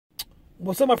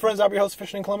What's up, my friends? I'm your host,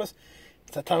 Fishing in Columbus.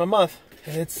 It's that time of month,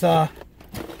 and it's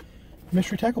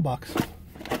mystery tackle box.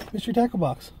 Mystery tackle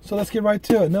box. So let's get right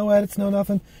to it. No edits, no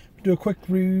nothing. Do a quick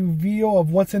reveal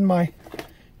of what's in my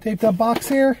taped up box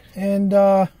here, and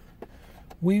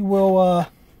we will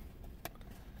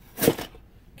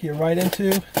get right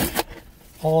into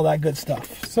all that good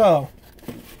stuff. So,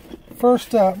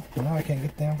 first up, now I can't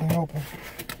get the damn thing open.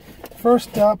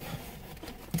 First up,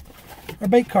 our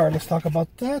bait card. Let's talk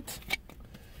about that.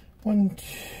 1,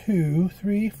 2,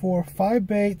 3, 4, 5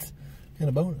 baits and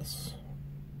a bonus.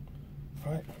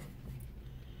 All right.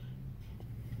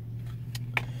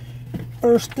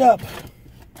 First up.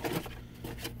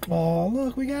 Oh,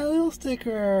 look, we got a little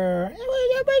sticker. And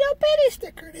we got a little bitty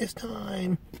sticker this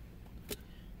time.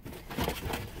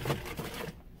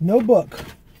 No book.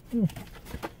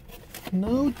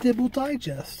 No Dibble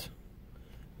Digest.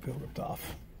 Feel ripped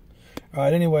off.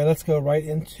 Alright, anyway, let's go right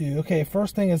into... Okay,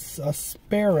 first thing is a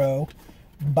Sparrow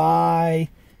by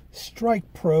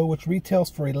Strike Pro, which retails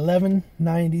for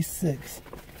 $11.96.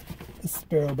 This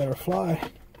Sparrow better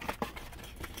fly.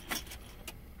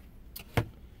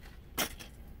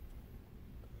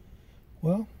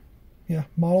 Well, yeah,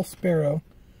 model Sparrow.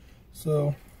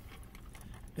 So,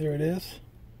 there it is.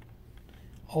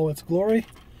 All its glory.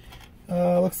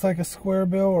 Looks like a square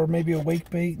bill or maybe a wake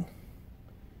bait.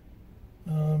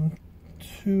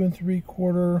 2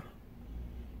 3/4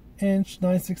 inch,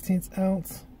 9/16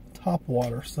 ounce top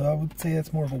water. So I would say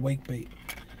that's more of a wake bait.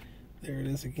 There it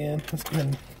is again. Let's go ahead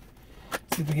and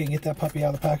see if we can get that puppy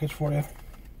out of the package for you.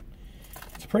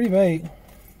 It's a pretty bait.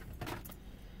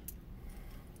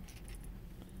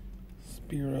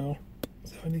 Sparrow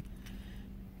 70.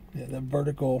 Yeah, that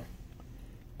vertical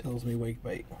tells me wake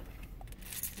bait.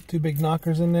 2 big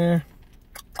knockers in there.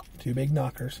 2 big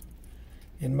knockers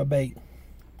in my bait.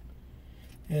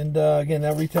 And again,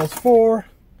 that retails for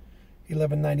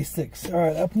 $11.96.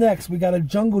 Alright, up next we got a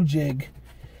jungle jig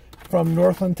from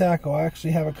Northland Tackle. I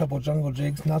actually have a couple jungle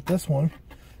jigs, not this one.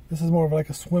 This is more of like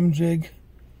a swim jig.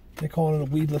 They call it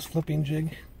a weedless flipping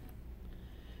jig.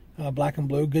 Black and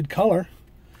blue, good color.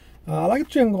 I like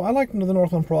jungle. I like the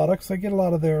Northland products. I get a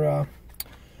lot of their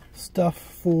stuff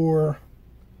for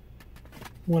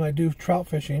when I do trout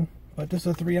fishing. But this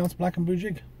is a 3-ounce black and blue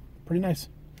jig. Pretty nice.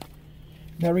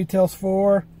 That retails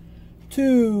for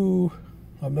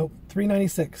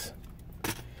 $3.96.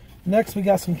 Next, we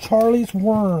got some Charlie's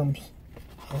worms.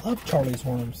 I love Charlie's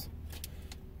worms.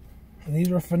 And these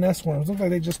are finesse worms. Look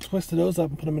like they just twisted those up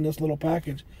and put them in this little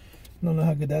package. I don't know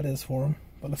how good that is for them,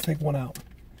 but let's take one out.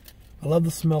 I love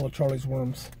the smell of Charlie's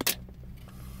worms.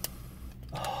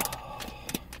 Oh.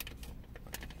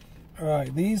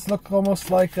 Alright, these look almost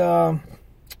like, I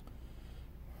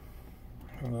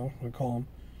don't know what to call them.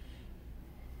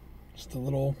 Just a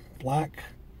little black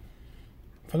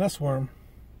finesse worm.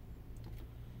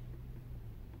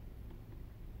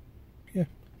 Yeah,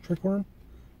 trick worm.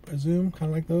 By Zoom, kind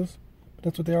of like those. But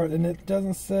that's what they are. And it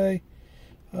doesn't say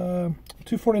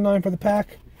 $2.49 for the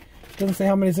pack. It doesn't say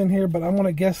how many's in here, but I'm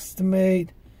going to guesstimate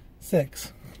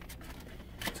 6.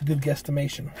 It's a good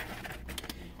guesstimation.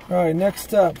 Alright,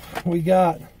 next up we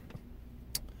got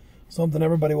something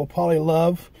everybody will probably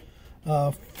love.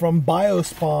 From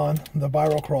BioSpawn, the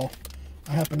Vilecraw.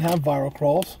 I happen to have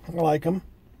Vilecraws. I like them.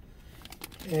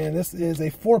 And this is a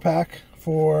 4-pack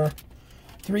for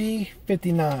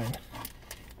 $3.59.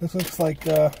 This looks like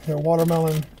their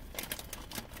watermelon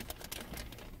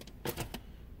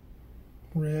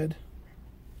red.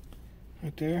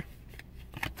 Right there.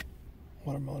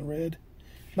 Watermelon red.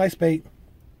 Nice bait.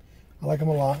 I like them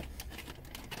a lot.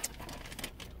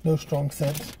 No strong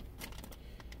scent.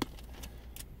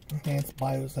 Okay, it's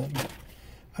bio scent.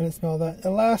 I didn't smell that.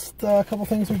 The last couple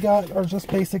things we got are just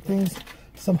basic things.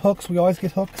 Some hooks. We always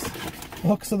get hooks. The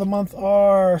hooks of the month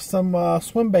are some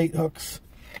swim bait hooks.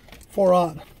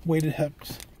 4/0 weighted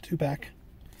hooks. 2-pack.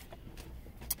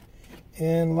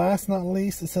 And last not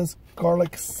least, it says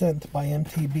garlic scent by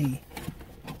MTB.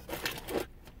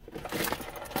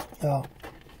 Oh,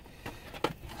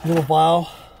 a little vial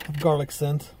of garlic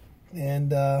scent.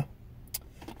 And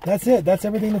that's it. That's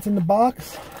everything that's in the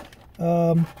box.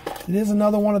 It is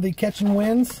another one of the catch and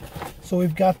wins. So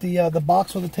we've got the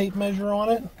box with a tape measure on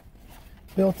it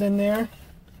built in there.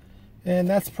 And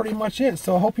that's pretty much it.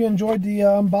 So I hope you enjoyed the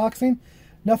unboxing.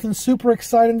 Nothing super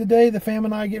exciting today. The fam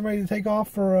and I are getting ready to take off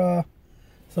for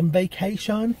some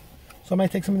vacation. So I might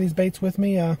take some of these baits with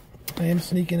me. I am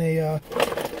sneaking a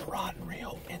rod and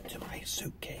reel into my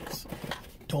suitcase.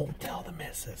 Don't tell the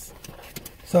missus.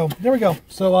 So there we go.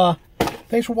 So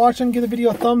thanks for watching. Give the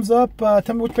video a thumbs up.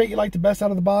 Tell me which bait you like the best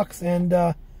out of the box. And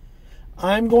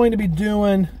I'm going to be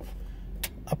doing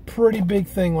a pretty big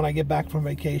thing when I get back from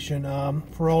vacation.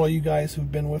 For all of you guys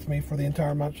who've been with me for the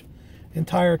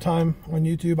entire time on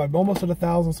YouTube. I'm almost at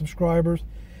 1,000 subscribers,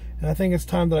 and I think it's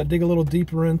time that I dig a little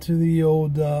deeper into the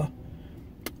old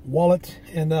wallet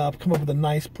and come up with a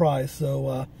nice prize.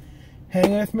 So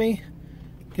hang with me,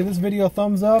 give this video a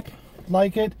thumbs up,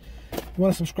 like it. If you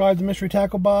want to subscribe to Mystery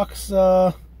Tackle Box,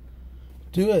 do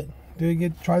it.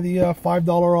 Try the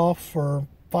 $5 off or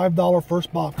 $5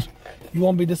 first box. You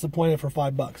won't be disappointed for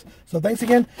 $5. So thanks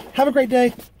again. Have a great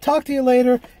day. Talk to you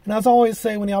later. And as I always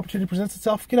say, when the opportunity presents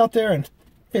itself, get out there and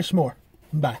fish more.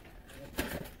 Bye.